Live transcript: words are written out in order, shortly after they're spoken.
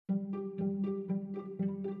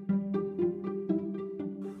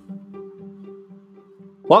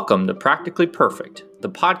Welcome to Practically Perfect, the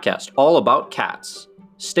podcast all about cats.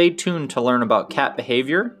 Stay tuned to learn about cat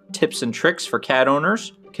behavior, tips and tricks for cat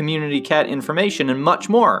owners, community cat information, and much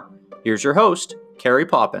more. Here's your host, Carrie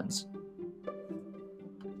Poppins.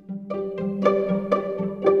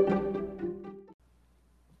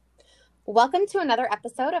 Welcome to another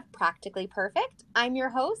episode of Practically Perfect. I'm your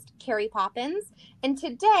host, Carrie Poppins, and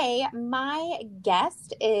today my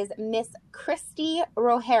guest is Miss Christy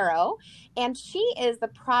Rogero, and she is the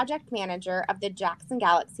project manager of the Jackson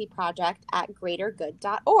Galaxy project at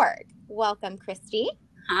greatergood.org. Welcome, Christy.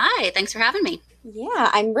 Hi, thanks for having me. Yeah,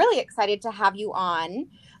 I'm really excited to have you on.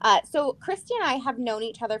 So Christy and I have known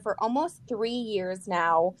each other for almost 3 years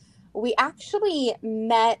now. We actually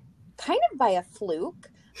met kind of by a fluke.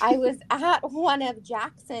 I was at one of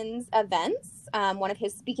Jackson's events, one of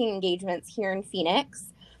his speaking engagements here in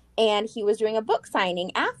Phoenix, and he was doing a book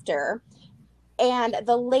signing after. And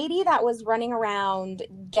the lady that was running around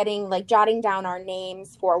jotting down our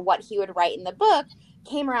names for what he would write in the book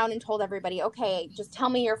came around and told everybody, okay, just tell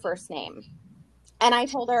me your first name. And I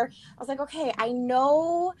told her, I was like, okay, I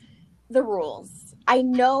know the rules. I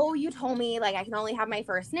know you told me I can only have my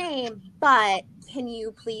first name, but can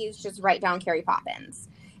you please just write down Carrie Poppins?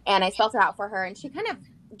 And I spelled it out for her, and she kind of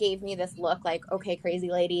gave me this look like, okay, crazy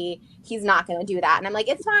lady, he's not going to do that. And I'm like,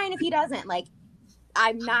 it's fine if he doesn't.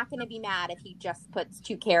 I'm not going to be mad if he just puts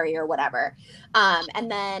to Carrie or whatever. And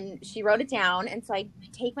then she wrote it down. And so I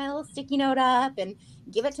take my little sticky note up and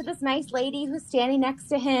give it to this nice lady who's standing next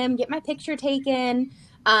to him, get my picture taken.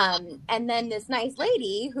 And then this nice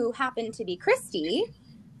lady, who happened to be Christy,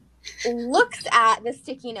 looks at the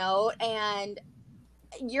sticky note, and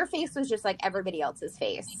your face was just like everybody else's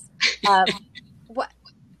face. What?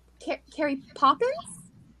 Carrie Poppins?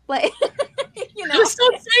 I was so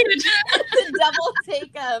excited. The double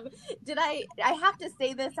take of, I have to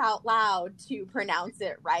say this out loud to pronounce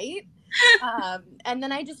it right? And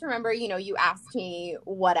then I just remember, you asked me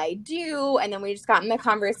what I do, and then we just got in the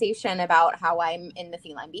conversation about how I'm in the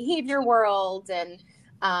feline behavior world. And,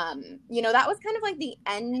 that was kind of like the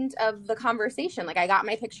end of the conversation. I got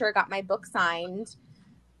my picture, got my book signed.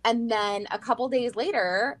 And then a couple days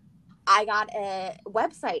later, I got a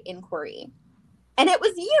website inquiry. And it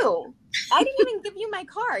was you. I didn't even give you my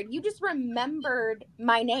card. You just remembered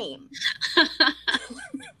my name.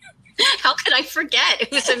 How could I forget?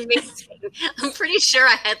 It was amazing. I'm pretty sure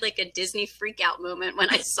I had a Disney freak out moment when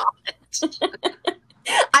I saw it.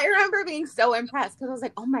 I remember being so impressed because I was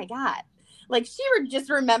like, oh my God. She just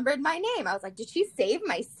remembered my name. I was like, did she save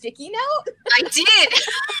my sticky note? I did.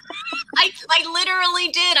 I literally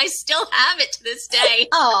did. I still have it to this day.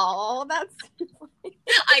 Oh, that's funny.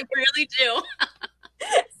 I really do.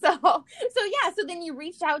 So then you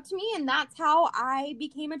reached out to me, and that's how I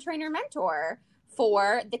became a trainer mentor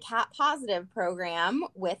for the Cat Positive program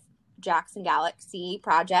with Jackson Galaxy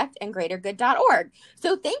Project and greatergood.org.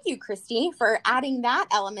 So thank you, Christy, for adding that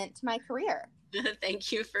element to my career.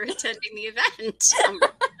 Thank you for attending the event. I'm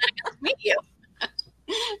glad I got to meet you.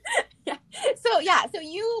 So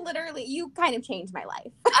you kind of changed my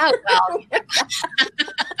life. Oh, well.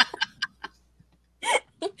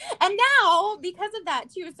 And now, because of that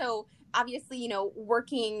too, so obviously,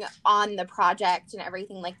 working on the project and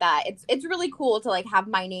everything like that, it's really cool to have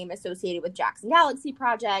my name associated with Jackson Galaxy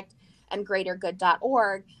Project and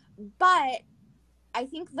greatergood.org. But I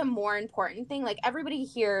think the more important thing, everybody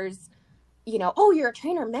hears, oh, you're a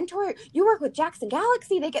trainer mentor, you work with Jackson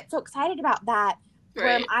Galaxy, they get so excited about that. Right.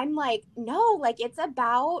 Where I'm like, no, it's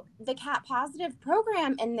about the Cat Positive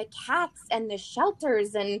program and the cats and the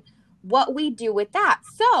shelters and what we do with that.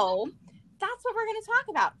 So that's what we're going to talk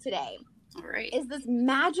about today. All right. Is this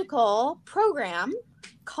magical program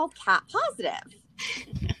called Cat Positive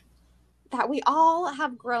that we all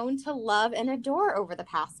have grown to love and adore over the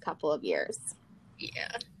past couple of years.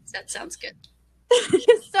 Yeah, that sounds good.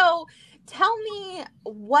 So tell me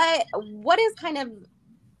what is kind of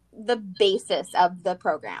the basis of the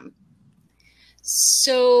program?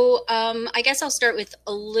 So I guess I'll start with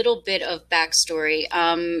a little bit of backstory.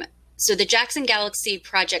 So the Jackson Galaxy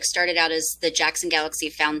project started out as the Jackson Galaxy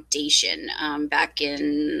Foundation back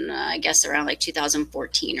in, I guess, around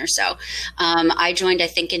 2014 or so. I joined, I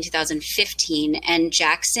think, in 2015. And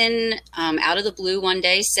Jackson, out of the blue one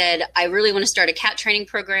day, said, I really want to start a cat training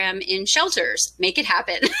program in shelters. Make it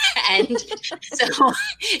happen. And so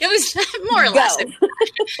it was more or less.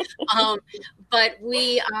 But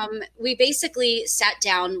we basically sat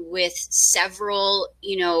down with several,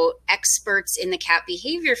 experts in the cat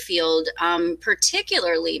behavior field field,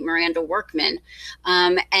 particularly Miranda Workman,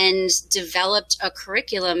 and developed a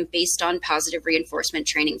curriculum based on positive reinforcement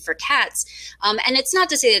training for cats. And it's not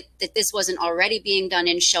to say that this wasn't already being done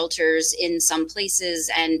in shelters in some places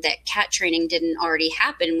and that cat training didn't already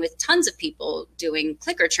happen with tons of people doing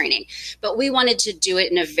clicker training, but we wanted to do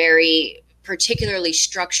it in a very particularly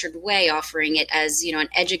structured way, offering it as, an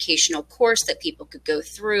educational course that people could go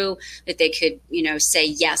through, that they could, say,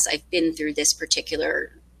 yes, I've been through this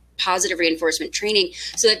particular positive reinforcement training,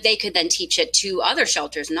 so that they could then teach it to other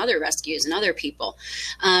shelters and other rescues and other people.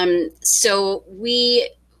 So we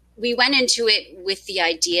went into it with the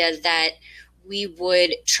idea that we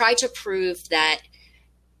would try to prove that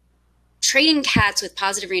training cats with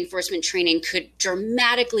positive reinforcement training could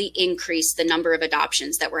dramatically increase the number of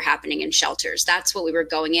adoptions that were happening in shelters. That's what we were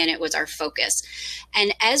going in. It was our focus.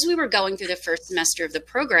 And as we were going through the first semester of the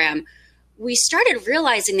program, we started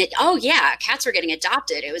realizing that, oh yeah, cats were getting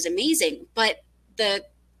adopted. It was amazing. But the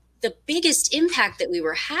biggest impact that we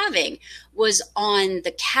were having was on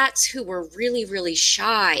the cats who were really, really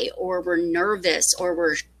shy or were nervous or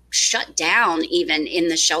were shut down even in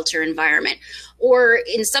the shelter environment, or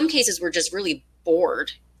in some cases were just really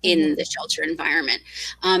bored in the shelter environment.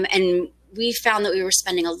 And we found that we were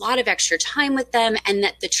spending a lot of extra time with them, and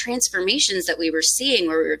that the transformations that we were seeing,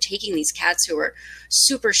 where we were taking these cats who were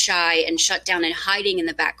super shy and shut down and hiding in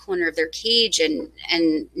the back corner of their cage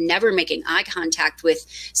and never making eye contact with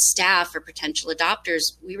staff or potential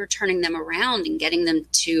adopters, we were turning them around and getting them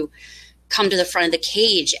to come to the front of the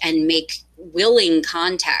cage and make willing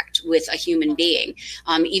contact with a human being,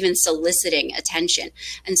 even soliciting attention.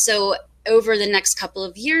 And so over the next couple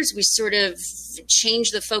of years, we sort of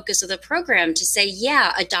changed the focus of the program to say,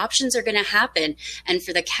 yeah, adoptions are going to happen. And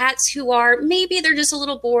for the cats who are, maybe they're just a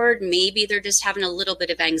little bored, maybe they're just having a little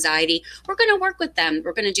bit of anxiety, we're going to work with them.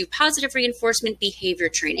 We're going to do positive reinforcement behavior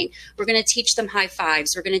training. We're going to teach them high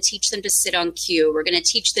fives. We're going to teach them to sit on cue. We're going to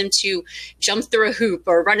teach them to jump through a hoop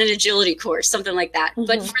or run an agility course, something like that.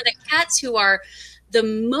 But for the cats who are the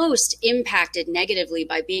most impacted negatively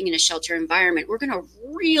by being in a shelter environment, we're going to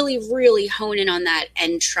really, really hone in on that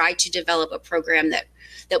and try to develop a program that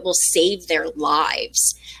will save their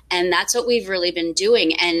lives. And that's what we've really been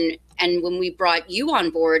doing. And when we brought you on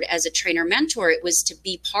board as a trainer mentor, it was to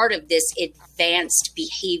be part of this advanced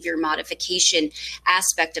behavior modification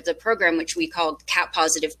aspect of the program, which we call Cat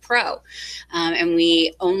Positive Pro. And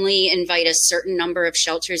we only invite a certain number of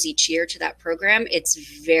shelters each year to that program.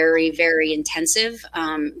 It's very, very intensive.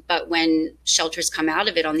 But when shelters come out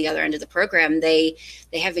of it on the other end of the program, they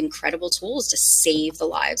have incredible tools to save the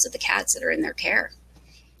lives of the cats that are in their care.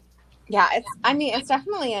 Yeah, it's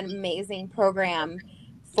definitely an amazing program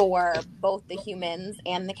for both the humans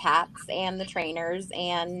and the cats and the trainers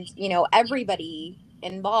and, everybody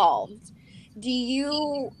involved.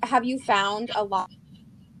 Have you found a lot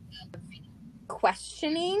of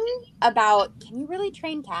questioning about, can you really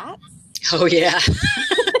train cats? Oh yeah.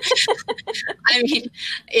 I mean,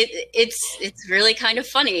 it's really kind of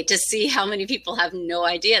funny to see how many people have no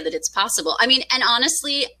idea that it's possible. I mean, and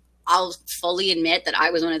honestly, I'll fully admit that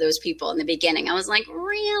I was one of those people in the beginning. I was like,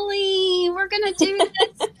 really? We're going to do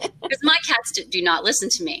this? Because my cats do not listen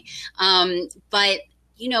to me. But,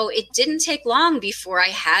 it didn't take long before I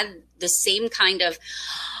had the same kind of,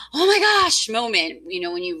 oh my gosh, moment,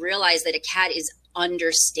 when you realize that a cat is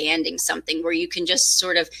understanding something, where you can just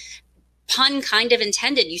sort of, pun kind of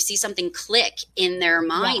intended, you see something click in their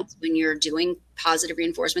minds when you're doing positive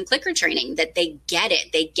reinforcement clicker training, that they get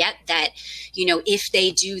it. They get that, if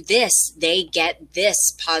they do this, they get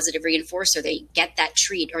this positive reinforcer, they get that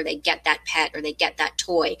treat, or they get that pet, or they get that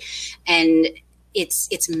toy. And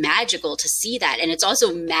it's magical to see that. And it's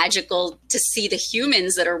also magical to see the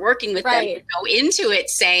humans that are working with them go into it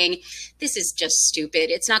saying, this is just stupid.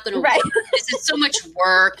 It's not going to work. This is so much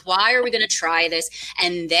work. Why are we going to try this?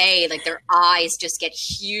 And they, their eyes just get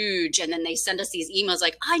huge. And then they send us these emails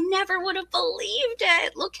like, I never would have believed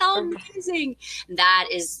it. Look how amazing.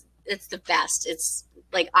 It's the best. It's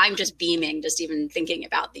like, I'm just beaming just even thinking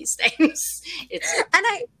about these things. And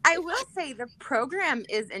I will say the program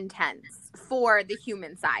is intense for the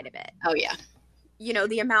human side of it. Oh yeah.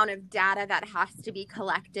 The amount of data that has to be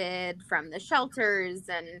collected from the shelters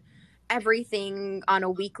and everything on a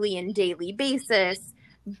weekly and daily basis.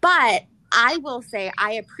 But I will say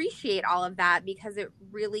I appreciate all of that because it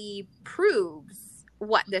really proves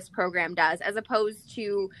what this program does, as opposed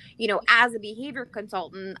to, as a behavior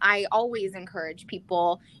consultant, I always encourage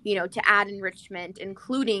people, to add enrichment,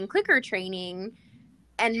 including clicker training.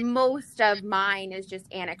 And most of mine is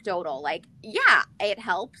just anecdotal. Like, yeah, it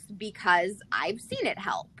helps because I've seen it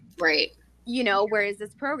help. Right. you know, whereas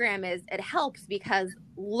this program it helps because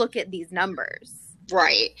look at these numbers.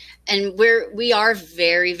 Right. And we are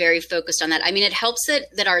very, very focused on that. I mean, it helps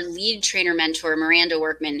that our lead trainer mentor, Miranda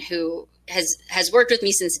Workman, who has worked with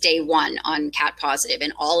me since day one on Cat Positive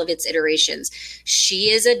and all of its iterations. She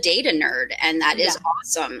is a data nerd, and that is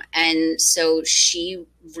awesome. And so she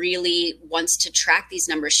really wants to track these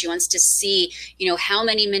numbers. She wants to see, you know, how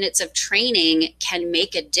many minutes of training can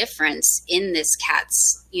make a difference in this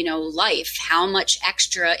cat's, you know, life. How much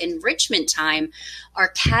extra enrichment time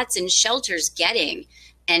are cats in shelters getting?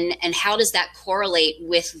 And how does that correlate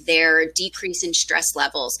with their decrease in stress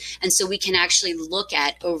levels? And so we can actually look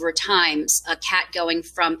at over time a cat going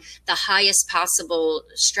from the highest possible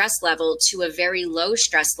stress level to a very low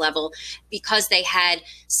stress level because they had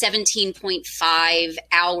 17.5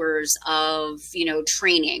 hours of, you know,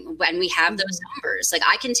 training. When we have those numbers, like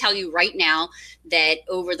I can tell you right now that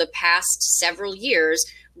over the past several years,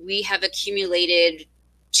 we have accumulated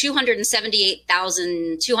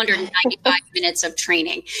 278,295 minutes of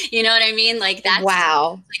training. You know what I mean? Like that's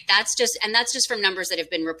wow. Like that's just from numbers that have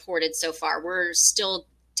been reported so far. We're still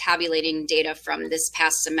tabulating data from this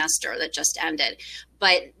past semester that just ended,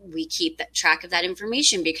 but we keep track of that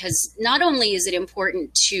information because not only is it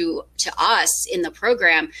important to us in the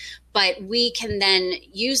program, but we can then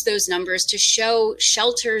use those numbers to show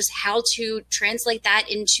shelters how to translate that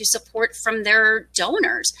into support from their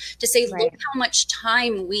donors to say, look how much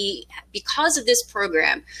time because of this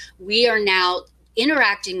program, we are now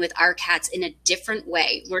interacting with our cats in a different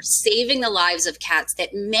way. We're saving the lives of cats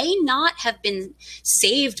that may not have been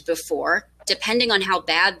saved before, depending on how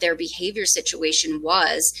bad their behavior situation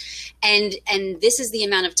was. And this is the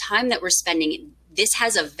amount of time that we're spending. This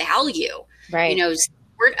has a value, you know,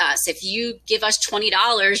 us. If you give us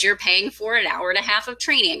 $20, you're paying for an hour and a half of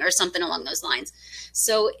training or something along those lines.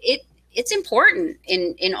 So it's important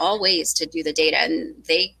in all ways to do the data, and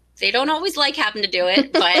they don't always like having to do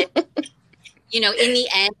it, but you know, in the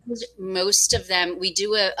end, most of them, we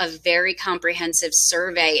do a very comprehensive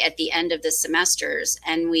survey at the end of the semesters,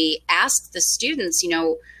 and we ask the students, you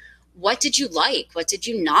know, what did you like? What did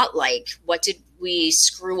you not like? What did we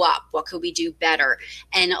screw up? What could we do better?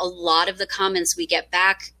 And a lot of the comments we get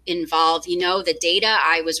back involve, you know, the data,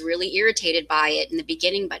 I was really irritated by it in the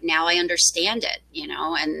beginning, but now I understand it, you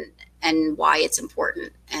know, and why it's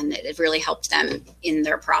important. And it really helped them in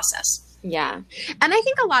their process. Yeah. And I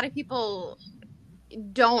think a lot of people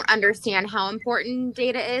don't understand how important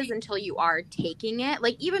data is until you are taking it.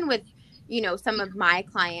 Like even with, you know, some of my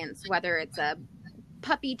clients, whether it's a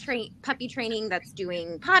puppy training that's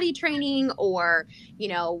doing potty training, or, you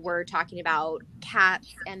know, we're talking about cats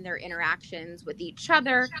and their interactions with each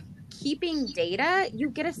other, keeping data, you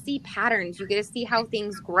get to see patterns, you get to see how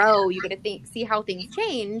things grow, you get to see how things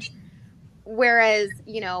change. Whereas,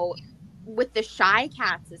 you know, with the shy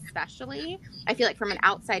cats especially, I feel like from an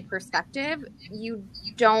outside perspective, you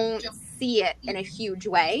don't see it in a huge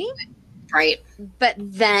way. Right. But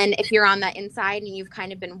then if you're on the inside and you've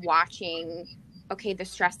kind of been watching, okay, the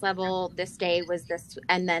stress level this day was this,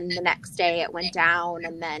 and then the next day it went down,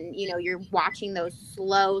 and then, you know, you're watching those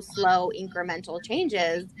slow incremental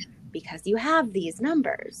changes because you have these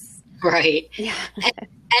numbers. Right. Yeah.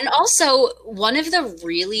 And also one of the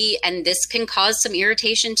really, and this can cause some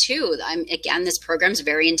irritation too. Again, this program's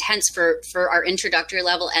very intense for our introductory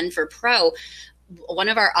level and for pro. One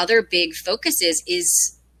of our other big focuses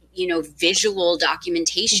is, you know, visual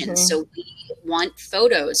documentation. Mm-hmm. So we want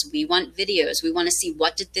photos, we want videos, we want to see,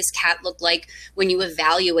 what did this cat look like when you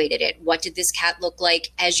evaluated it? What did this cat look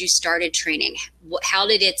like as you started training? How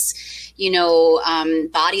did its, you know,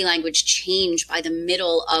 body language change by the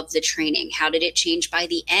middle of the training? How did it change by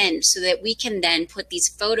the end? So that we can then put these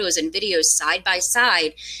photos and videos side by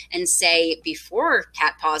side and say, before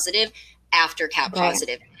Cat Positive, after Cat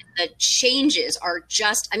Positive. The changes are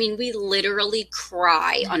just, I mean, we literally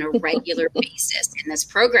cry on a regular basis in this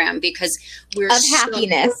program because we're of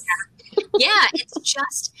happiness. Yeah, it's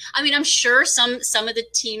just, I mean, I'm sure some of the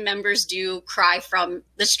team members do cry from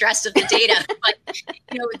the stress of the data, but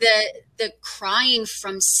you know, the crying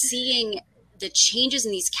from seeing the changes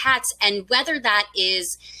in these cats, and whether that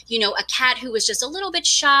is, you know, a cat who was just a little bit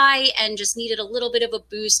shy and just needed a little bit of a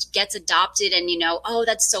boost gets adopted, and, you know, oh,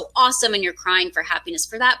 that's so awesome, and you're crying for happiness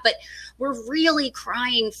for that. But we're really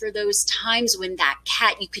crying for those times when that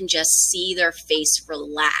cat, you can just see their face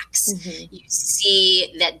relax. Mm-hmm. You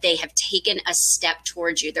see that they have taken a step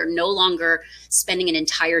towards you. They're no longer spending an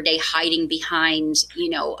entire day hiding behind,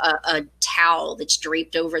 you know, a towel that's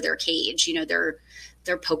draped over their cage. You know, they're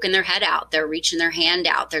poking their head out, they're reaching their hand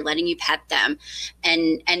out, they're letting you pet them,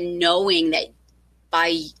 and knowing that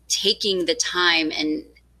by taking the time and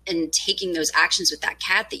and taking those actions with that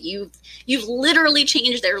cat that you've literally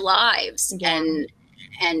changed their lives. Yeah.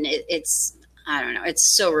 And it's, I don't know,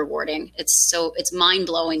 it's so rewarding. It's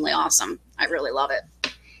mind-blowingly awesome. I really love it.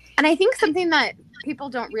 And I think something that people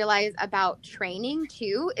don't realize about training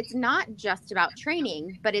too, it's not just about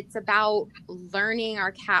training, but it's about learning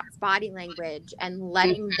our cat's body language and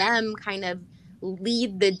letting them kind of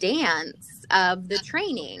lead the dance of the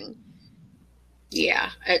training.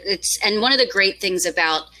 Yeah. And one of the great things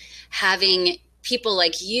about having people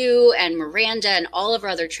like you and Miranda and all of our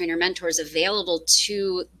other trainer mentors available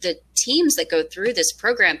to the teams that go through this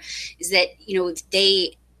program is that, you know,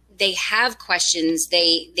 they have questions.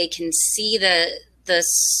 They can see the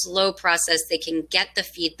slow process. They can get the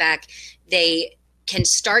feedback. They can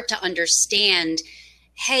start to understand,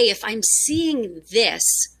 hey, if I'm seeing this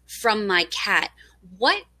from my cat,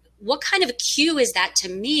 what kind of a cue is that to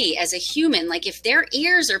me as a human? Like if their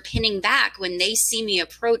ears are pinning back when they see me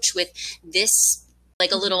approach with this,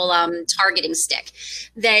 like a little targeting stick,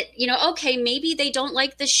 that, you know, okay, maybe they don't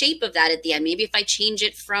like the shape of that at the end. Maybe if I change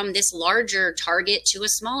it from this larger target to a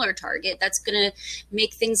smaller target, that's going to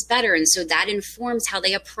make things better. And so that informs how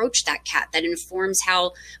they approach that cat. That informs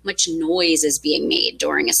how much noise is being made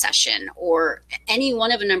during a session or any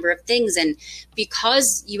one of a number of things. And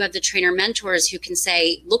because you have the trainer mentors who can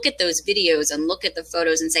say, look at those videos and look at the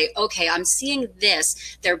photos and say, okay, I'm seeing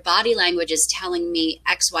this. Their body language is telling me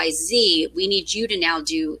X, Y, Z. We need you to now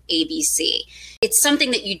do ABC. It's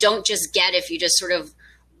something that you don't just get if you just sort of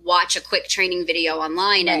watch a quick training video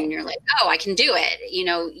online and you're like, oh, I can do it. You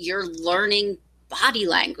know, you're learning body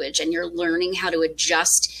language and you're learning how to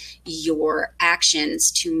adjust your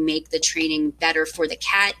actions to make the training better for the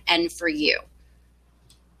cat and for you.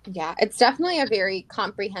 Yeah, it's definitely a very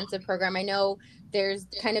comprehensive program. I know there's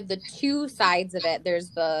kind of the two sides of it.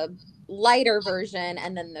 There's the lighter version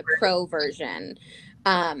and then the pro version.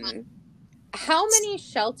 How many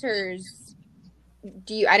shelters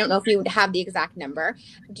do you, I don't know if you have the exact number.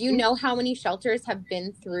 Do you know how many shelters have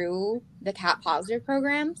been through the Cat Positive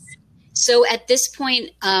programs? So at this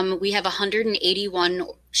point, we have 181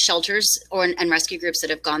 shelters and rescue groups that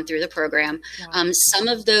have gone through the program. Wow. Some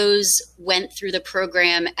of those went through the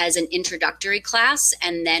program as an introductory class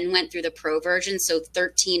and then went through the pro version. So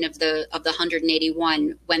 13 of the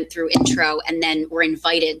 181 went through intro and then were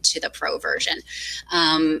invited to the pro version.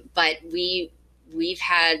 But we've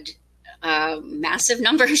had a massive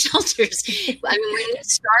number of shelters. I mean, when we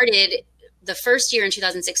started the first year in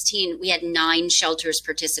 2016, we had 9 shelters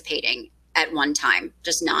participating at one time,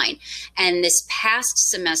 just 9. And this past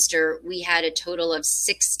semester, we had a total of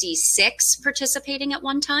 66 participating at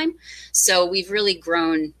one time. So we've really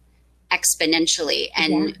grown exponentially.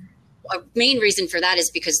 And a main reason for that is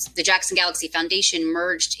because the Jackson Galaxy Foundation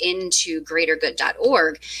merged into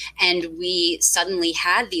greatergood.org, and we suddenly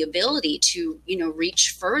had the ability to, you know,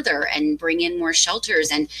 reach further and bring in more shelters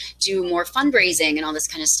and do more fundraising and all this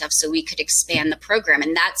kind of stuff so we could expand the program.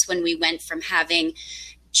 And that's when we went from having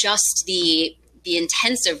just the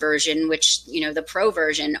intensive version, which, you know, the pro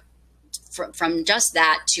version, from just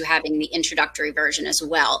that to having the introductory version as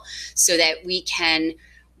well, so that we can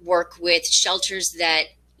work with shelters that,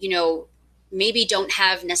 you know, maybe don't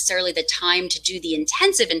have necessarily the time to do the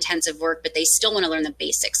intensive work, but they still want to learn the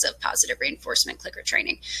basics of positive reinforcement clicker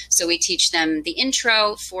training. So we teach them the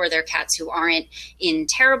intro for their cats who aren't in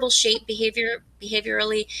terrible shape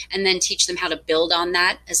behaviorally, and then teach them how to build on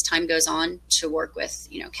that as time goes on to work with,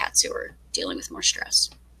 you know, cats who are dealing with more stress.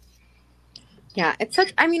 Yeah, it's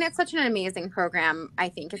such an amazing program, I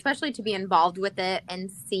think, especially to be involved with it and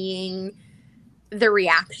seeing the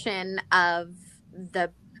reaction of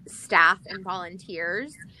the staff and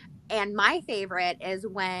volunteers. And my favorite is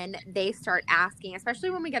when they start asking, especially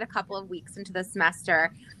when we get a couple of weeks into the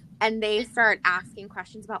semester, and they start asking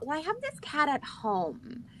questions about, well, I have this cat at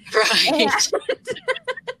home. Right.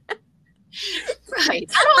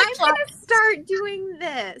 Right. I'm going to start doing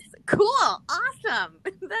this. Cool. Awesome.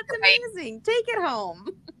 That's amazing. Right. Take it home.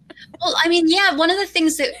 Well, I mean, yeah, one of the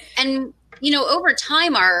things that, and, you know, over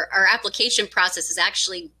time, our application process has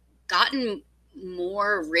actually gotten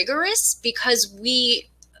more rigorous because we,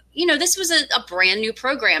 you know, this was a brand new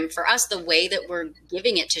program for us. The way that we're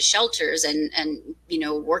giving it to shelters and you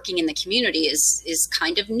know, working in the community is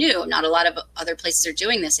kind of new. Not a lot of other places are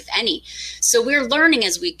doing this, if any. So we're learning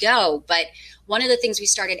as we go. But one of the things we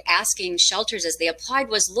started asking shelters as they applied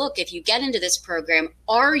was, look, if you get into this program,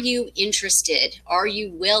 are you interested? Are you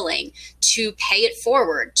willing to pay it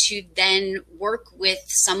forward to then work with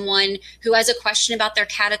someone who has a question about their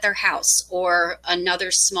cat at their house, or another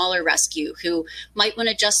smaller rescue who might want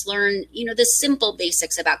to just learn, the simple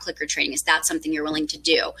basics about clicker training? Is that something you're willing to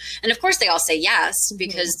do? And of course they all say yes,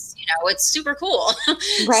 because, it's super cool.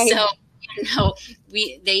 Right. So,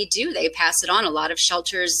 they pass it on. A lot of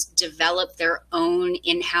shelters develop their own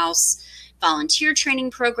in-house volunteer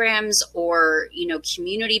training programs or,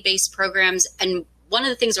 community-based programs. And one of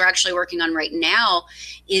the things we're actually working on right now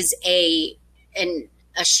is a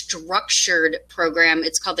structured program.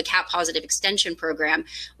 It's called the Cat Positive Extension Program,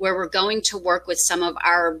 where we're going to work with some of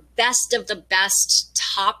our best of the best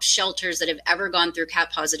top shelters that have ever gone through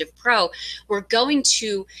Cat Positive Pro. We're going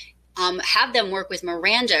to have them work with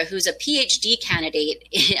Miranda, who's a PhD candidate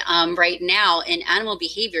right now in animal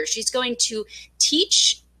behavior. She's going to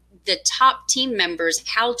teach the top team members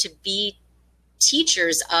how to be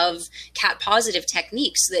teachers of cat positive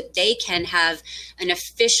techniques, so that they can have an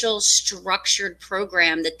official structured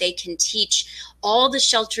program that they can teach all the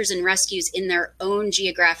shelters and rescues in their own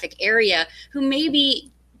geographic area who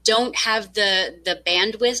maybe don't have the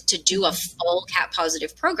bandwidth to do a full cat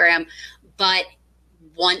positive program, but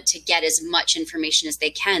want to get as much information as they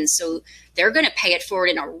can. So they're going to pay it forward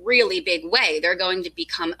in a really big way. They're going to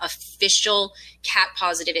become official cat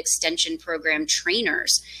positive extension program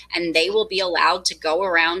trainers, and they will be allowed to go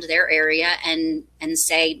around their area and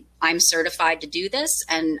say, I'm certified to do this,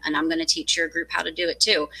 and I'm going to teach your group how to do it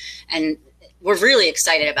too. And we're really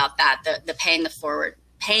excited about that, the paying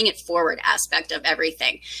it forward aspect of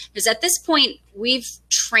everything. Because at this point, we've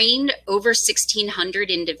trained over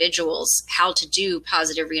 1,600 individuals how to do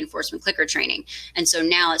positive reinforcement clicker training. And so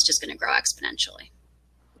now it's just going to grow exponentially.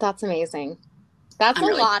 That's amazing. That's a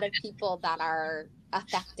lot of people that are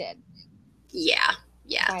affected. Yeah.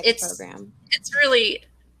 By the program.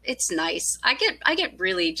 It's nice. I get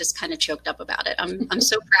really just kind of choked up about it. I'm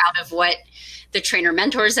so proud of what the trainer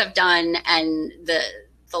mentors have done, and the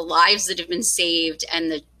lives that have been saved, and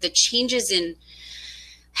the changes in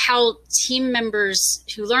how team members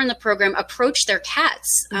who learn the program approach their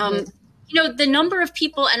cats. The number of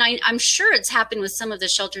people, and I'm sure it's happened with some of the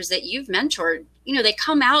shelters that you've mentored, they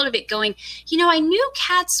come out of it going, I knew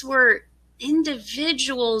cats were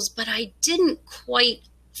individuals, but I didn't quite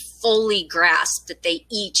fully grasp that they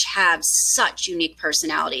each have such unique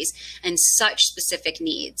personalities and such specific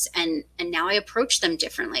needs. And now I approach them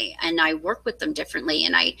differently, and I work with them differently,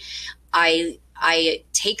 and I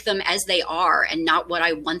take them as they are and not what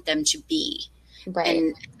I want them to be. Right.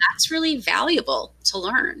 And that's really valuable to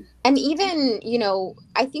learn. And even,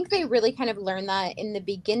 I think they really kind of learn that in the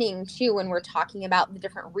beginning too, when we're talking about the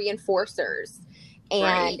different reinforcers. And,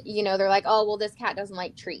 Right. They're like, oh, well, this cat doesn't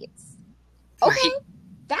like treats. Okay. Right.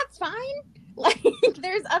 That's fine. Like,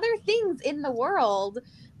 there's other things in the world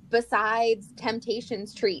besides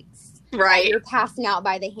Temptations treats. Right. You're passing out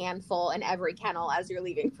by the handful in every kennel as you're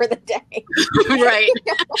leaving for the day. Right.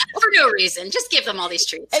 For no reason. Just give them all these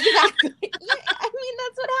treats. Exactly. Yeah,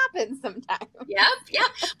 that's what happens sometimes. Yeah.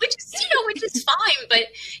 Which is fine. But,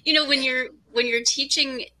 when you're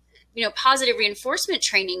teaching, positive reinforcement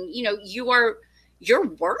training, you're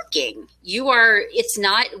working. It's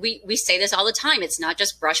not, we say this all the time. It's not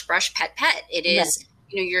just brush, pet. It is, Yes.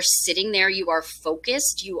 You're sitting there, you are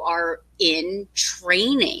focused, you are in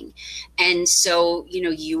training. And so,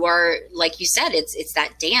 you are, like you said, it's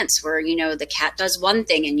that dance where, the cat does one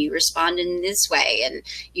thing and you respond in this way. And,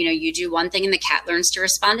 you do one thing and the cat learns to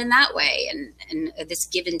respond in that way. And this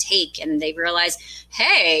give and take. And they realize,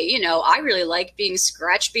 hey, I really like being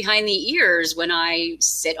scratched behind the ears when I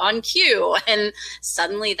sit on cue. And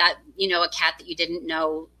suddenly that, a cat that you didn't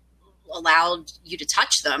know allowed you to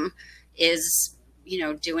touch them is,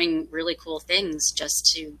 doing really cool things just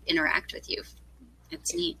to interact with you.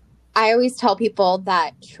 It's neat. I always tell people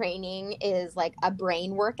that training is like a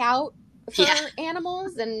brain workout for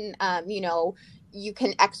animals. And, you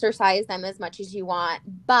can exercise them as much as you want,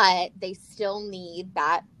 but they still need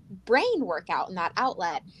that brain workout and that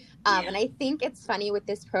outlet. And I think it's funny with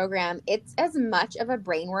this program, it's as much of a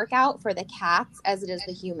brain workout for the cats as it is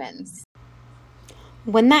the humans.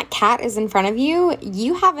 When that cat is in front of you,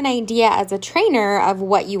 you have an idea as a trainer of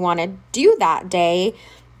what you want to do that day,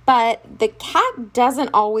 but the cat doesn't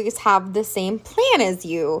always have the same plan as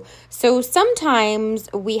you. So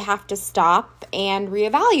sometimes we have to stop and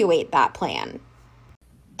reevaluate that plan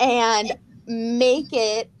and make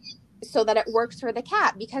it so that it works for the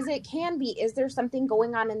cat, because it can be, is there something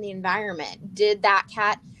going on in the environment? Did that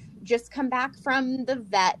cat just come back from the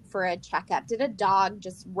vet for a checkup? Did a dog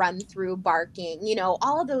just run through barking? You know,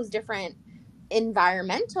 all of those different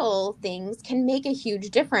environmental things can make a huge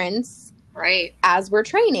difference, right, as we're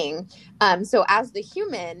training. So as the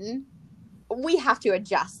human, we have to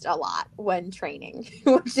adjust a lot when training,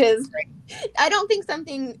 which is, I don't think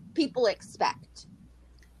something people expect.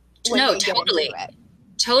 No,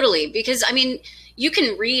 totally. Because I mean, you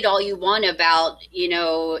can read all you want about, you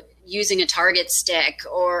know, using a target stick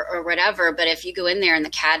or whatever, but if you go in there and the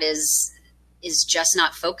cat is just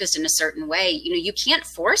not focused in a certain way, you know, you can't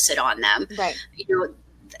force it on them. Right. You know,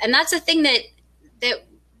 and that's a thing that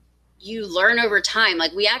you learn over time.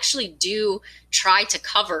 Like, we actually do try to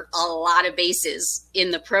cover a lot of bases in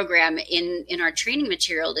the program, in our training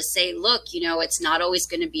material, to say, look, you know, it's not always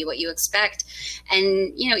going to be what you expect.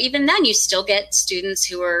 And, you know, even then you still get students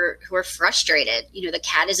who are frustrated. You know, the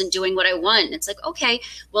cat isn't doing what I want. And it's like, okay,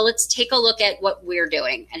 well, let's take a look at what we're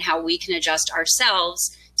doing and how we can adjust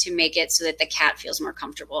ourselves to make it so that the cat feels more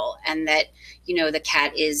comfortable and that, you know, the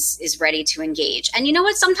cat is ready to engage. And you know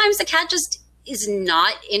what? Sometimes the cat just is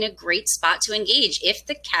not in a great spot to engage. If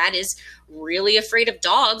the cat is really afraid of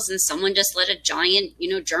dogs and someone just let a giant, you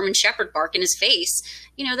know, German Shepherd bark in his face,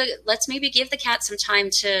 you know, let's maybe give the cat some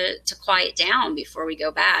time to quiet down before we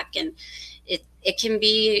go back. And it can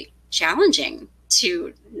be challenging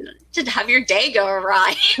to have your day go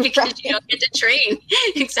awry because you don't get to train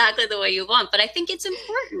exactly the way you want. But I think it's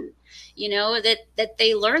important, you know, that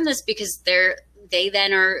they learn this, because they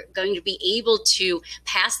then are going to be able to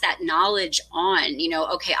pass that knowledge on. You know,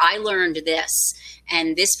 okay, I learned this,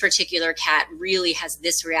 and this particular cat really has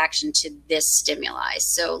this reaction to this stimuli.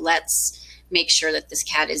 So let's make sure that this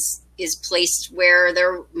cat is placed where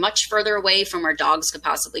they're much further away from where dogs could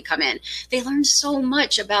possibly come in. They learn so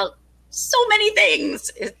much about so many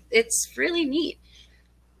things. It's really neat.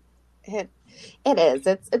 It is.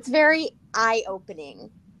 It's very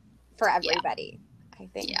eye-opening for everybody.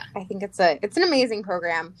 Yeah. I think it's an amazing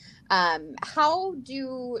program. How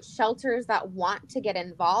do shelters that want to get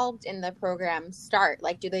involved in the program start?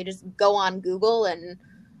 Like, do they just go on Google and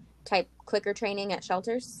type clicker training at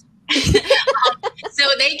shelters? So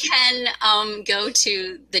they can go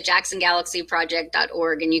to the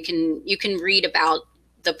JacksonGalaxyProject.org, and you can read about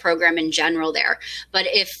the program in general there. But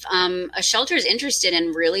if a shelter is interested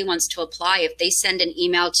and really wants to apply, if they send an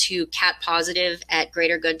email to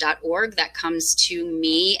catpositive@greatergood.org, that comes to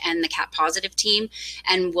me and the Cat Positive team,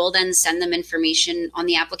 and we'll then send them information on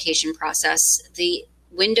the application process. The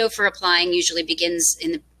window for applying usually begins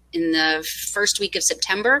in the first week of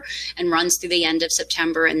September and runs through the end of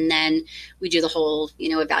September. And then we do the whole, you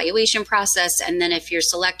know, evaluation process. And then if you're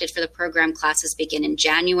selected for the program, classes begin in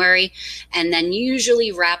January, and then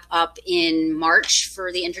usually wrap up in March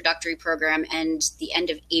for the introductory program and the end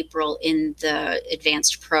of April in the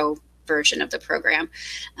advanced pro version of the program.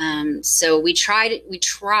 So we try to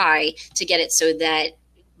get it so that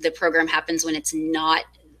the program happens when it's not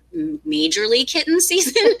majorly kitten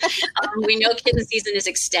season. We know kitten season is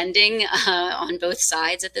extending on both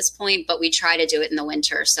sides at this point, but we try to do it in the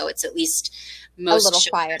winter, so it's at least most a little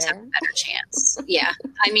quieter, have a better chance. Yeah,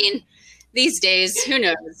 I mean, these days, who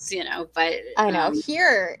knows, you know? But I know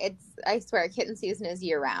here I swear, kitten season is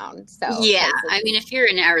year round. So yeah, I mean, if you're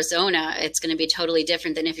in Arizona, it's going to be totally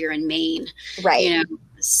different than if you're in Maine, right? You know,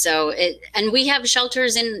 so and we have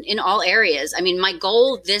shelters in all areas. I mean, my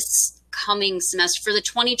goal this coming semester for the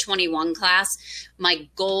 2021 class, my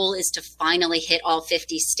goal is to finally hit all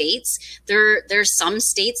 50 states. There's some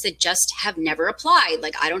states that just have never applied.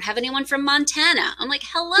 Like, I don't have anyone from Montana. I'm like,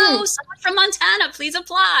 hello, someone from Montana, please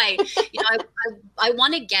apply. You know, I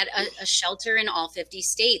want to get a shelter in all 50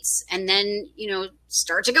 states, and then, you know,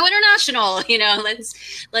 start to go international. You know,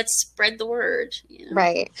 let's spread the word. You know?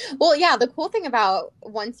 Right. Well, yeah, the cool thing about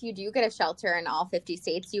once you do get a shelter in all 50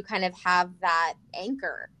 states, you kind of have that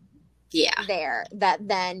anchor there that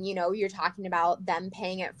then, you know, you're talking about them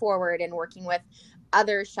paying it forward and working with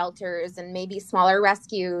other shelters and maybe smaller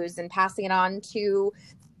rescues and passing it on to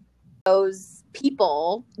those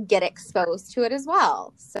people get exposed to it as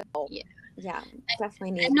well. So yeah,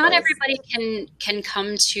 definitely need. And not everybody can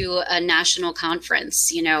come to a national conference,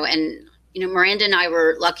 you know, and, you know, Miranda and I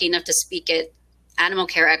were lucky enough to speak at Animal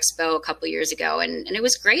Care Expo a couple of years ago, and it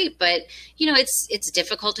was great, but, you know, it's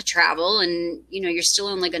difficult to travel, and, you know, you're still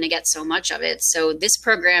only going to get so much of it. So this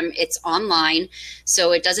program, it's online,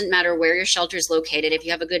 so it doesn't matter where your shelter is located. If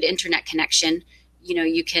you have a good internet connection, you know,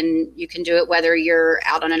 you can do it whether you're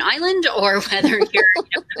out on an island or whether you're in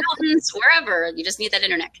the mountains, wherever. You just need that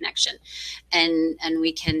internet connection, and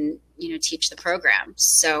we can, you know, teach the program.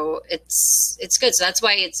 So it's good. So that's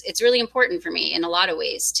why it's really important for me in a lot of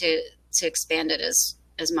ways to expand it as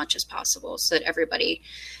as much as possible so that everybody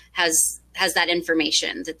has that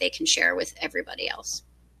information that they can share with everybody else.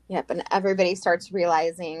 Yep. And everybody starts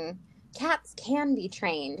realizing cats can be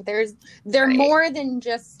trained. They're more than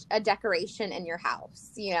just a decoration in your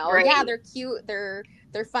house. Yeah, they're cute. They're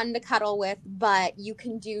fun to cuddle with, but you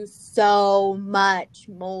can do so much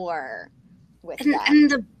more with them.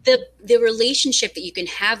 And the relationship that you can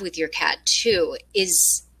have with your cat too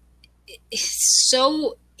is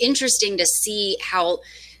so interesting to see how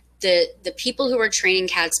the people who are training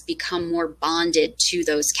cats become more bonded to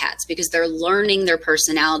those cats because they're learning their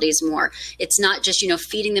personalities more. It's not just,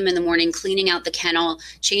 feeding them in the morning, cleaning out the kennel,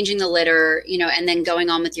 changing the litter, and then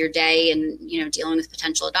going on with your day and, dealing with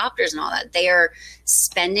potential adopters and all that. They are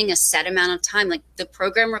spending a set amount of time. Like the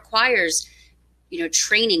program requires,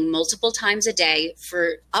 training multiple times a day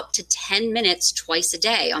for up to 10 minutes twice a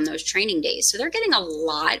day on those training days. So they're getting a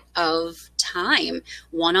lot of time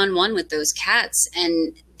one-on-one with those cats,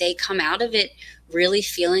 and they come out of it really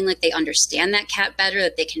feeling like they understand that cat better,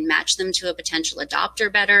 that they can match them to a potential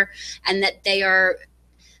adopter better, and that they're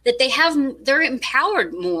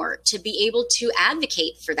empowered more to be able to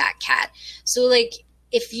advocate for that cat. So like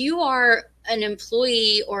if you are an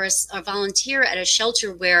employee or a volunteer at a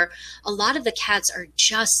shelter where a lot of the cats are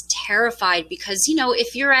just terrified because,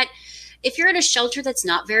 if you're at a shelter that's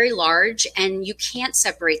not very large and you can't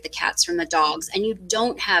separate the cats from the dogs and you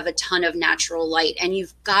don't have a ton of natural light and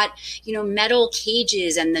you've got, metal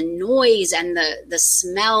cages and the noise and the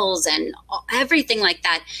smells and everything like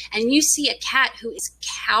that, and you see a cat who is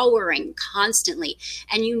cowering constantly,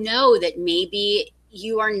 and that maybe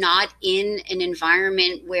you are not in an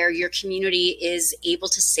environment where your community is able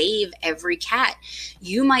to save every cat.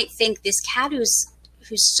 You might think this cat who's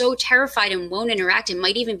so terrified and won't interact and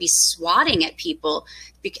might even be swatting at people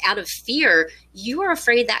out of fear, you are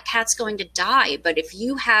afraid that cat's going to die. But if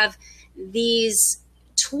you have these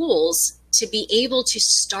tools to be able to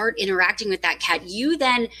start interacting with that cat, you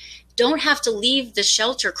then don't have to leave the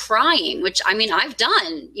shelter crying, which I've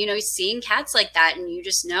done, seeing cats like that, and you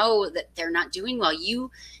just know that they're not doing well. You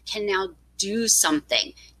can now do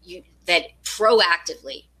something that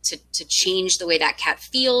proactively to change the way that cat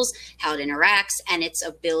feels, how it interacts, and its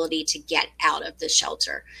ability to get out of the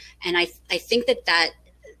shelter. And I think that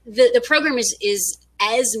the program is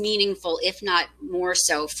as meaningful, if not more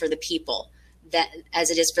so, for the people that as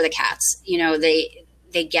it is for the cats.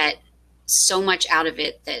 They get so much out of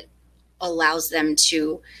it that allows them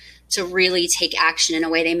to really take action in a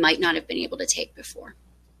way they might not have been able to take before.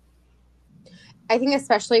 I think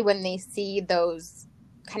especially when they see those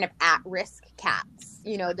kind of at-risk cats,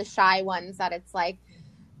 the shy ones that it's like,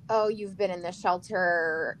 oh, you've been in the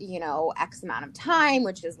shelter, X amount of time,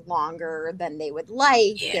 which is longer than they would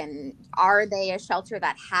like. Yeah. And are they a shelter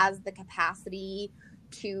that has the capacity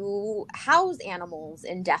to house animals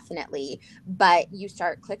indefinitely? But you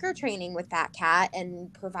start clicker training with that cat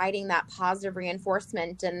and providing that positive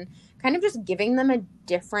reinforcement and kind of just giving them a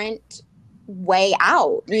different way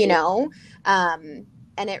out,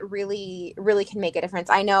 and it really, really can make a difference.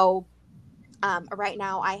 I know right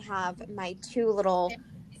now I have my two little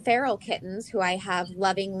feral kittens who I have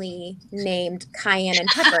lovingly named Cayenne and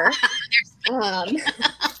Pepper.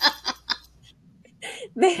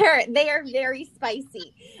 They are very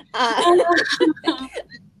spicy.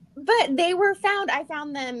 But they were found. I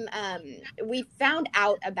found them. We found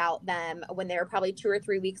out about them when they were probably 2 or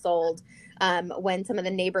 3 weeks old. When some of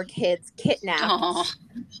the neighbor kids kidnapped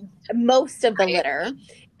most of the litter,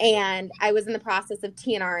 and I was in the process of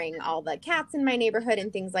TNRing all the cats in my neighborhood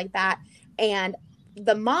and things like that. And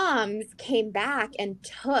the moms came back and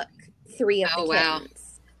took 3 of the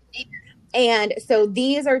kittens. Wow. And so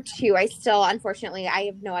these are 2. Unfortunately, I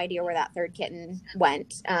have no idea where that 3rd kitten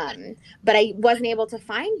went. But I wasn't able to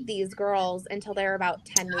find these girls until they were about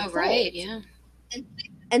 10 weeks old. Right, yeah.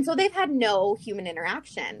 And so they've had no human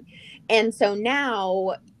interaction. And so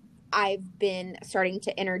now I've been starting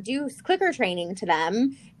to introduce clicker training to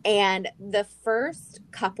them. And the first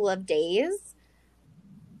couple of days,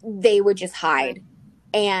 they would just hide.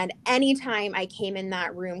 And anytime I came in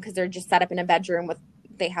that room, because they're just set up in a bedroom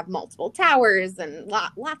they have multiple towers and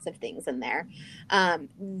lots of things in there.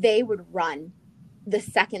 They would run the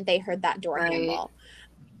second they heard that door handle.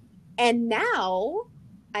 And now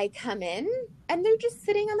I come in and they're just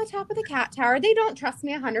sitting on the top of the cat tower. They don't trust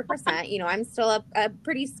me 100%. I'm still a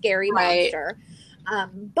pretty scary monster.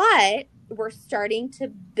 But we're starting to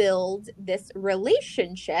build this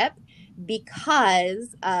relationship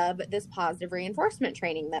because of this positive reinforcement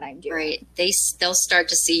training that I'm doing. Right. They'll start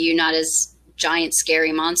to see you not as giant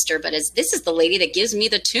scary monster, but as this is the lady that gives me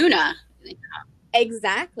the tuna.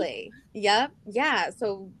 Exactly. Yep. Yeah.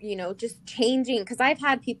 So, just changing, because I've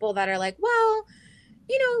had people that are like, well,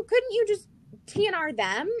 couldn't you just TNR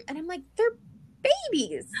them? And I'm like, they're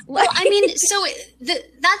babies. Well, I mean, so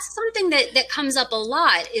that's something that comes up a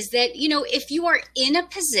lot, is that, if you are in a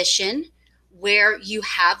position where you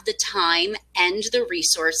have the time and the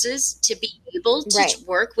resources to be able to Right.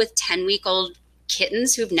 work with 10-week-old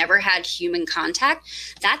kittens who've never had human contact,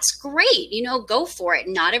 that's great. Go for it.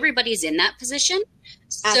 Not everybody's in that position.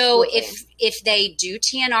 So Absolutely. if they do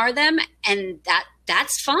TNR them, and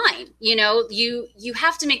that's fine. You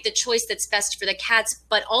have to make the choice that's best for the cats,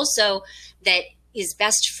 but also that is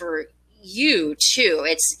best for you too.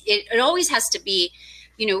 It always has to be,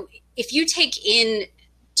 if you take in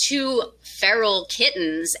 2 feral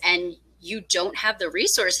kittens and you don't have the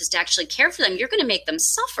resources to actually care for them, you're going to make them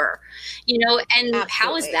suffer, and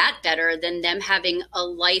how is Absolutely. that better than them having a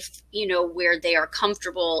life, where they are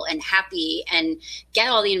comfortable and happy and get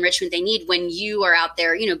all the enrichment they need when you are out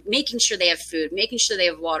there, making sure they have food, making sure they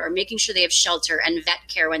have water, making sure they have shelter and vet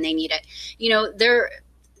care when they need it. There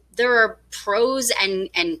are pros and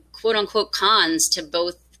quote unquote cons to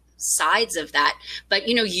both sides of that, but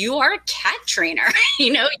you are a cat trainer.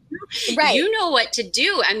 Right. You know what to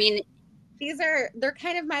do. I mean, they're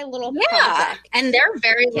kind of my little yeah, project and they're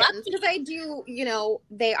very kittens, lucky. because I do,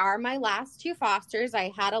 they are my last 2 fosters.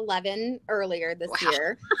 I had 11 earlier this Wow.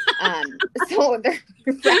 year. So they're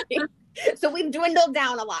right. So we've dwindled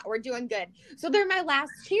down a lot. We're doing good. So they're my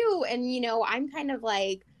last 2. And, I'm kind of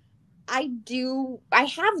like, I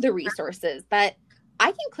have the resources, but I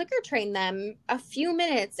can clicker train them a few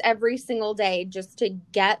minutes every single day just to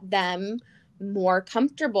get them more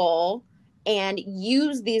comfortable and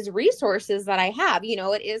use these resources that I have.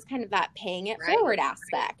 It is kind of that paying it Right. forward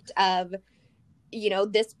aspect of,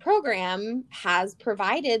 this program has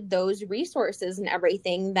provided those resources and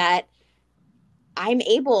everything that I'm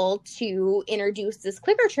able to introduce this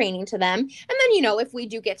clicker training to them. And then, if we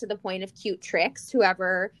do get to the point of cute tricks,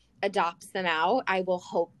 whoever adopts them out, I will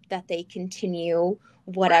hope that they continue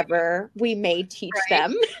whatever we may teach Right.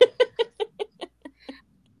 them.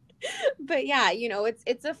 But yeah,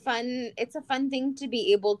 it's a fun thing to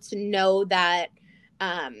be able to know that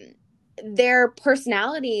their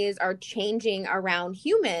personalities are changing around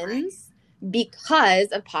humans because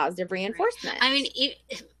of positive reinforcement. I mean,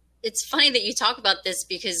 it's funny that you talk about this,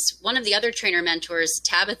 because one of the other trainer mentors,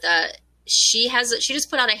 Tabitha, she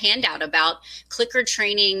just put out a handout about clicker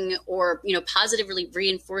training, or positively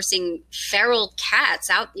reinforcing feral cats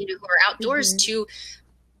out, who are outdoors, to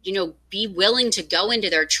be willing to go into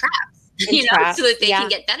their traps, so that they can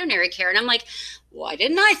get veterinary care. And I'm like, why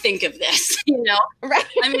didn't I think of this? Right.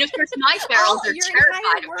 I mean, of course, my ferals are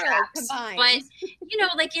terrified of traps, combined.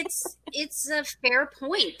 but it's a fair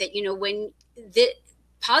point that when the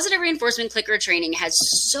positive reinforcement clicker training has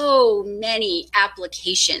so many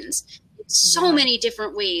applications, so many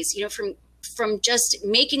different ways, from just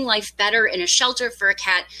making life better in a shelter for a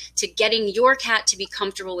cat, to getting your cat to be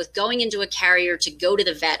comfortable with going into a carrier to go to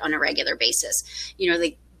the vet on a regular basis.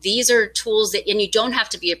 These are tools that, and you don't have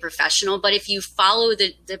to be a professional, but if you follow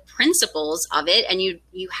the principles of it, and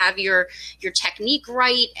you have your technique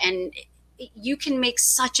right, and you can make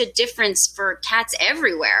such a difference for cats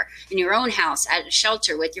everywhere, in your own house, at a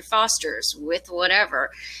shelter, with your fosters, with whatever.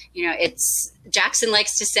 Jackson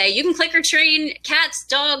likes to say, you can clicker train cats,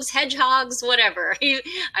 dogs, hedgehogs, whatever.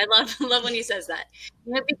 I love when he says that,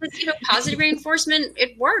 because positive reinforcement,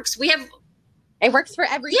 it works. It works for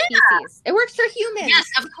every species. It works for humans. Yes,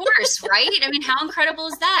 of course, right? I mean, how incredible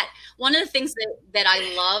is that? One of the things that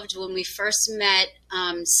I loved when we first met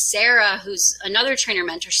Sarah, who's another trainer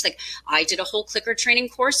mentor, she's like, I did a whole clicker training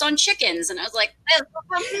course on chickens. And I was like,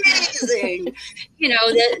 that's amazing.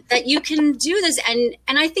 that you can do this. And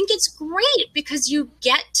I think it's great, because you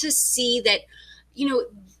get to see that,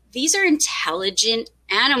 these are intelligent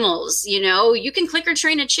animals. You can clicker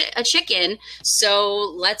train a chicken.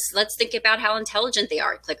 So let's think about how intelligent they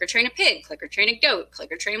are. Clicker train a pig, clicker train a goat,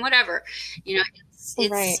 clicker train whatever.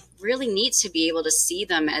 It's really neat to be able to see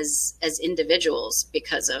them as individuals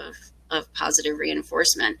because of positive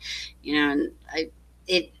reinforcement. And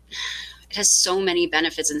it has so many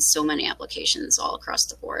benefits and so many applications all across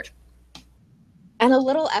the board. And a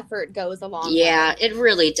little effort goes a long way. Yeah, it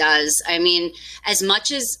really does. I mean, as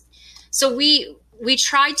much as, so we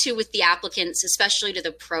try to, with the applicants, especially to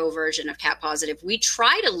the pro version of Cat Positive, we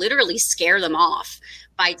try to literally scare them off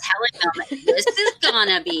by telling them, this is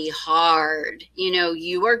gonna be hard.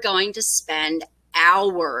 You are going to spend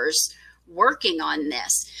hours working on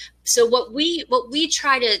this. So what we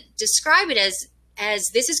try to describe it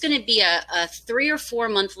as this is going to be a 3 or 4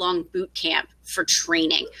 month long boot camp for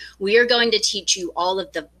training. We are going to teach you all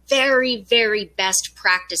of the very, very best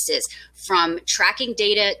practices, from tracking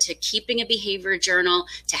data to keeping a behavior journal,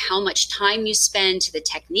 to how much time you spend, to the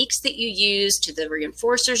techniques that you use, to the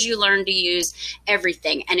reinforcers you learn to use,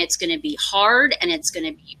 everything. And it's going to be hard, and it's going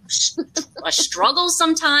to be a struggle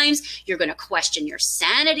sometimes. You're going to question your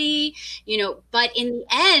sanity, but in the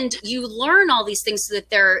end, you learn all these things so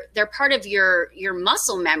that they're part of your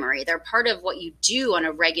muscle memory. They're part of what you do on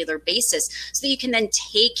a regular basis, so that you can then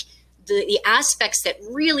take the aspects that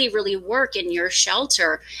really, really work in your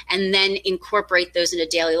shelter and then incorporate those into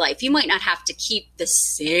daily life. You might not have to keep the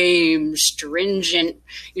same stringent,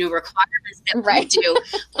 requirements that we do,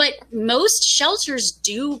 but most shelters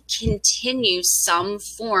do continue some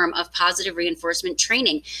form of positive reinforcement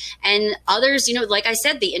training. And others, like I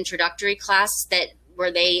said, the introductory class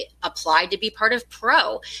where they applied to be part of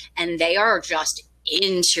Pro, and they are just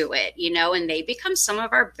into it, and they become some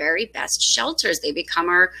of our very best shelters. They become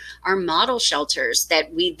our model shelters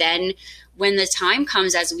that we then, when the time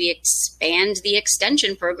comes, as we expand the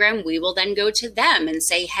extension program, we will then go to them and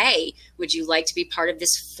say, hey, would you like to be part of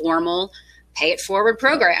this formal pay it forward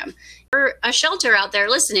program? You're a shelter out there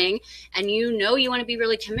listening, and you want to be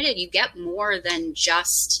really committed. You get more than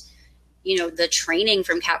just, the training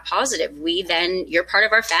from Cat Positive. You're part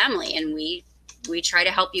of our family, and we try to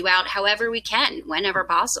help you out however we can, whenever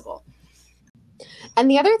possible. And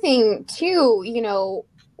the other thing too,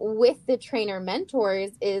 with the trainer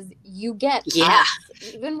mentors is you get us.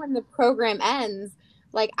 Even when the program ends,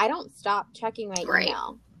 like, I don't stop checking my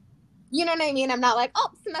email. You know what I mean? I'm not like, oh,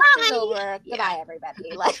 semester's over. Goodbye,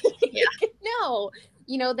 everybody. Like, no,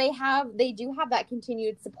 they do have that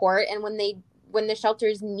continued support. And when the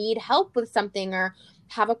shelters need help with something or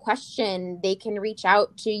have a question, they can reach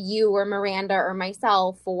out to you or Miranda or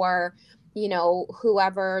myself or,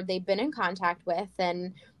 whoever they've been in contact with.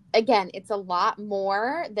 And again, it's a lot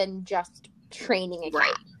more than just training a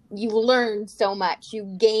cat. You learn so much. You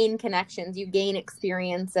gain connections. You gain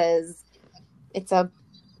experiences. It's a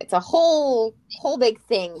whole big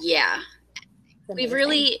thing. Yeah. We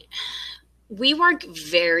work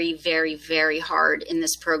very, very, very hard in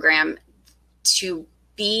this program to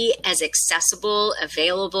be as accessible,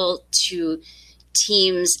 available to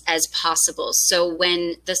teams as possible. So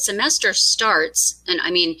when the semester starts, and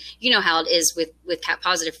I mean, how it is with Cat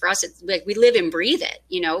Positive for us, it's like we live and breathe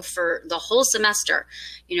it, for the whole semester.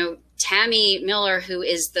 Tammy Miller, who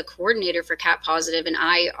is the coordinator for Cat Positive, and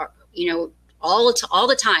I are, all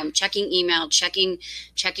the time, checking email, checking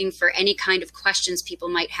for any kind of questions people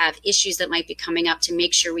might have, issues that might be coming up, to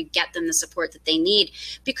make sure we get them the support that they need,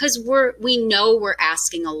 because we know we're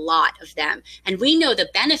asking a lot of them, and we know the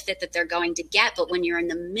benefit that they're going to get. But when you're in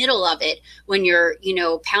the middle of it, when you're,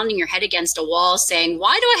 pounding your head against a wall saying,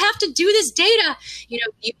 why do I have to do this data?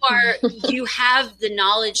 You have the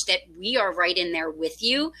knowledge that we are right in there with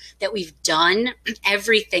you, that we've done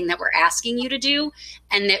everything that we're asking you to do,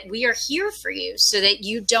 and that we are here for you, so that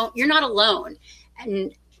you're not alone.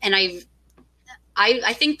 And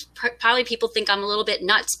I think probably people think I'm a little bit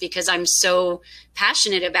nuts because I'm so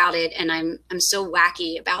passionate about it, and I'm so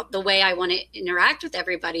wacky about the way I want to interact with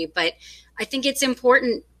everybody. But I think it's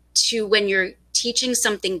important to, when you're teaching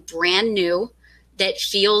something brand new that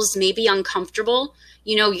feels maybe uncomfortable,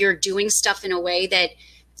 you're doing stuff in a way that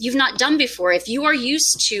you've not done before. If you are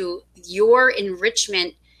used to your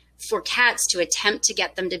enrichment for cats to attempt to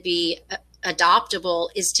get them to be adoptable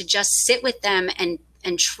is to just sit with them and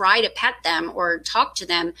try to pet them or talk to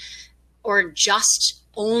them, or just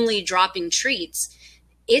only dropping treats,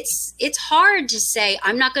 it's hard to say,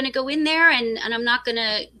 I'm not going to go in there and I'm not going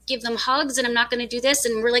to give them hugs and I'm not going to do this.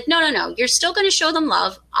 And we're like, no, you're still going to show them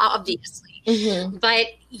love, obviously. Mm-hmm. But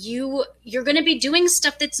you're going to be doing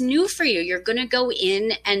stuff that's new for you. You're going to go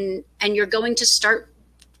in and you're going to start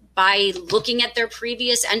by looking at their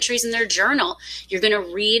previous entries in their journal. You're going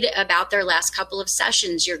to read about their last couple of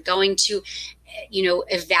sessions. You're going to,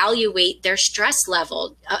 evaluate their stress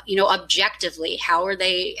level, objectively. How are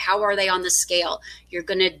they on the scale? You're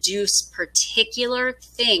going to do particular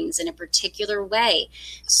things in a particular way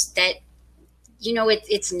so that,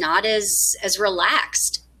 it's not as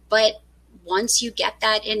relaxed. But once you get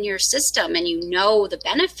that in your system and the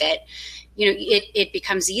benefit, it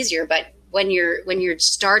becomes easier. But when you're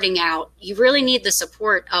starting out, you really need the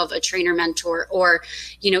support of a trainer mentor, or,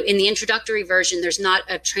 in the introductory version, there's not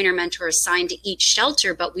a trainer mentor assigned to each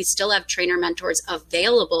shelter, but we still have trainer mentors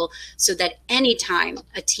available so that anytime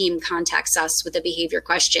a team contacts us with a behavior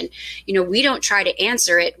question, we don't try to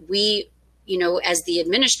answer it. We, as the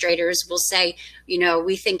administrators will say,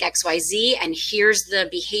 we think XYZ, and here's the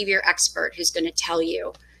behavior expert who's going to tell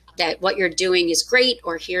you that what you're doing is great,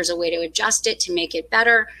 or here's a way to adjust it to make it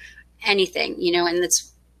better, anything, you know. And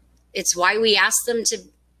it's why we ask them to,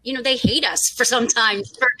 you know, they hate us for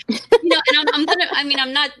sometimes for, you know, and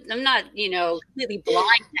I'm not, you know, completely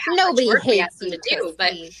blind to how Nobody much work we hates ask them you, to do,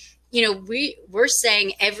 but you know, we're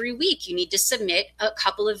saying every week you need to submit a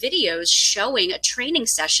couple of videos showing a training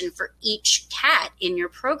session for each cat in your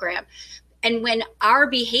program. And when our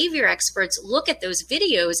behavior experts look at those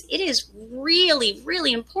videos, it is really,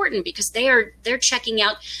 really important, because they're checking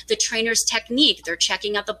out the trainer's technique. They're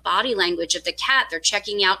checking out the body language of the cat. They're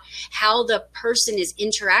checking out how the person is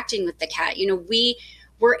interacting with the cat. You know, we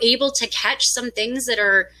were able to catch some things that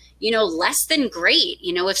are, you know, less than great.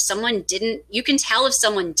 You know, if someone didn't, you can tell if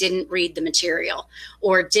someone didn't read the material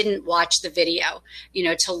or didn't watch the video, you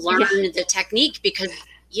know, to learn the technique. Because,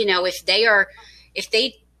 you know, if they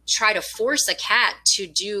try to force a cat to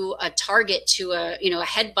do a target to a, you know, a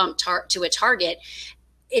head bump to a target,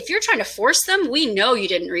 if you're trying to force them, we know you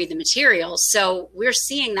didn't read the material. So we're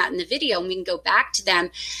seeing that in the video, and we can go back to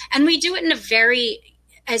them, and we do it in a very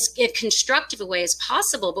as constructive a way as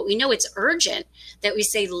possible. But we know it's urgent that we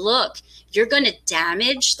say, look, you're going to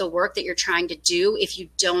damage the work that you're trying to do if you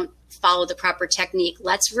don't follow the proper technique.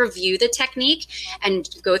 Let's review the technique and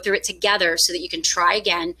go through it together so that you can try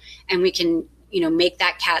again, and we can, you know, make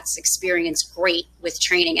that cat's experience great with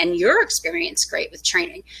training, and your experience great with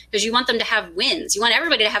training, because you want them to have wins. You want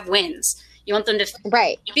everybody to have wins. You want them to,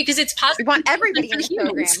 right, because it's positive. You want everybody in the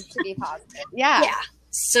program to be positive. Yeah.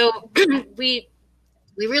 So we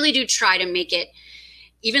really do try to make it,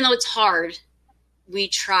 even though it's hard, we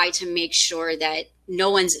try to make sure that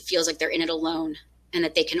no one feels like they're in it alone, and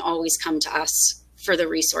that they can always come to us for the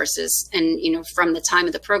resources, and, you know, from the time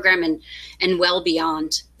of the program and well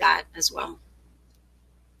beyond that as well.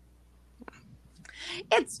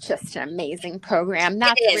 It's just an amazing program.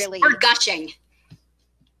 That's it is. Really, we're gushing.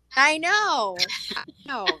 I know.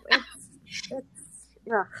 No, it's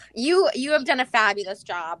you have done a fabulous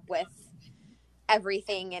job with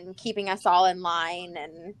everything and keeping us all in line.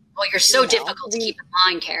 And well, you're so difficult to keep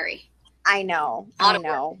in line, Carrie. I know. I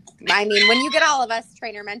know. I mean, when you get all of us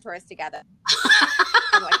trainer mentors together,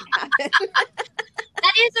 what can happen?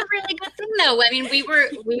 That is a really good thing, though. I mean, we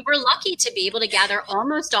were lucky to be able to gather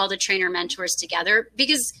almost all the trainer mentors together,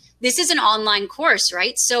 because this is an online course,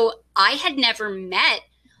 right? So I had never met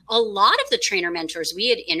a lot of the trainer mentors. We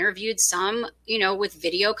had interviewed some, you know, with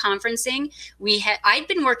video conferencing. I'd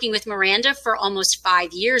been working with Miranda for almost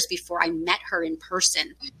 5 years before I met her in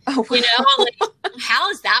person. Oh, wow. You know, like, how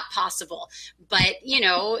is that possible? But, you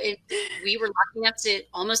know, we were lucky enough to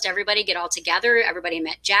almost everybody get all together. Everybody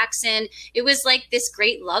met Jackson. It was like this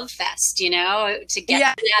great love fest, you know, to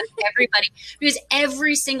get everybody, because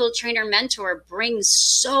every single trainer mentor brings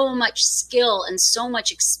so much skill and so much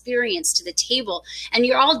experience to the table. And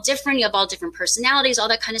you're all different. You have all different personalities, all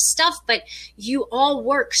that kind of stuff. But you all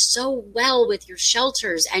work so well with your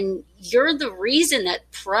shelters. And you're the reason that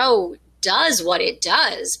Pro does what it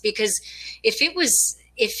does. Because if it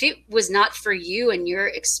was not for you and your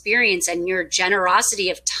experience and your generosity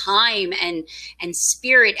of time and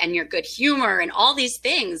spirit and your good humor and all these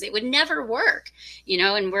things, it would never work, you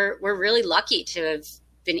know. And we're really lucky to have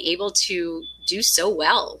been able to do so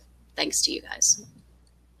well thanks to you guys.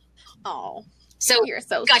 Oh, so you're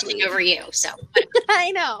so gushing sweet. Over you. So I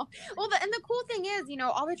know. Well, and the cool thing is, you know,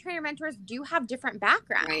 all the trainer mentors do have different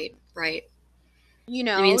backgrounds. Right. You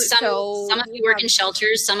know, I mean, some of you work in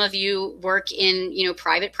shelters, some of you work in, you know,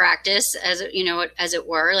 private practice, as you know, as it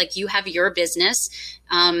were. Like, you have your business.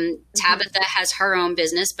 Tabitha has her own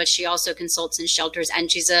business, but she also consults in shelters, and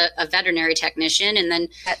she's a veterinary technician. And then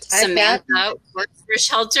Samantha works for a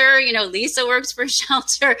shelter. You know, Lisa works for a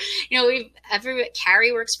shelter. You know,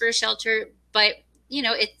 Carrie works for a shelter. But, you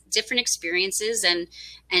know, it's different experiences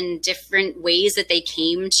and different ways that they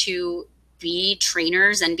came to be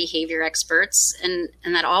trainers and behavior experts, and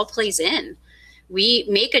that all plays in. We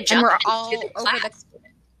make a jump into the class.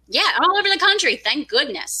 All over the country, thank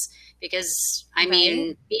goodness. Because, I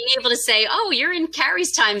mean, being able to say, oh, you're in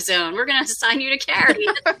Carrie's time zone, we're going to assign you to Carrie.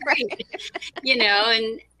 That's great. You know,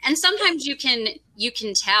 and sometimes you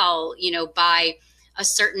can tell, you know, by a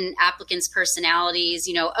certain applicant's personalities,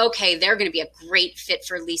 you know, okay, they're going to be a great fit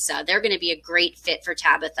for Lisa. They're going to be a great fit for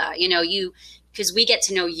Tabitha. You know, because we get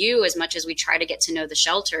to know you as much as we try to get to know the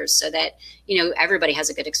shelters, so that, you know, everybody has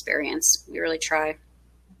a good experience. We really try.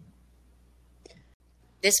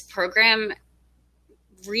 This program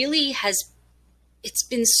really it's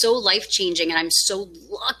been so life-changing, and I'm so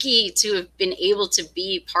lucky to have been able to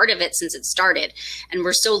be part of it since it started. And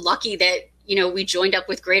we're so lucky that, you know, we joined up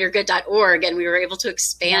with greatergood.org and we were able to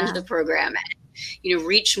expand the program.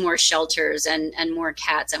 reach more shelters and more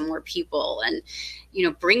cats and more people, and,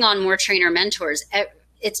 bring on more trainer mentors.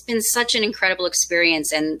 It's been such an incredible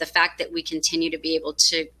experience. And the fact that we continue to be able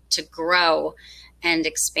to grow and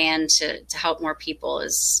expand to help more people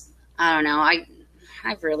is, I don't know, I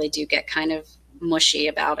really do get kind of mushy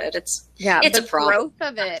about it. It's a problem. The growth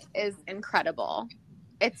of it is incredible.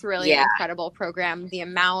 It's really an incredible program. The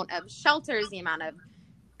amount of shelters, the amount of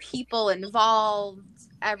people involved,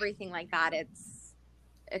 everything like that.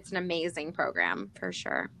 It's an amazing program for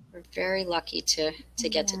sure. We're very lucky to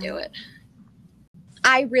get to do it.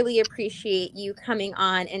 I really appreciate you coming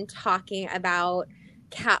on and talking about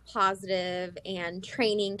cat positive and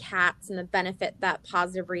training cats and the benefit that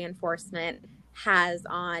positive reinforcement has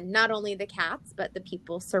on not only the cats, but the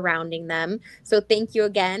people surrounding them. So thank you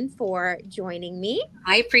again for joining me.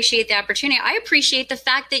 I appreciate the opportunity. I appreciate the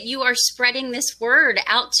fact that you are spreading this word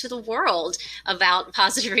out to the world about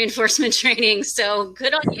positive reinforcement training. So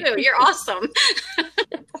good on you. You're awesome.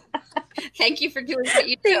 Thank you for doing what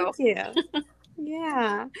you do. Thank you.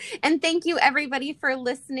 Yeah. And thank you everybody for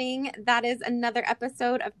listening. That is another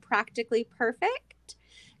episode of Practically Perfect.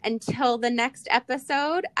 Until the next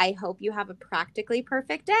episode, I hope you have a practically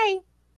perfect day.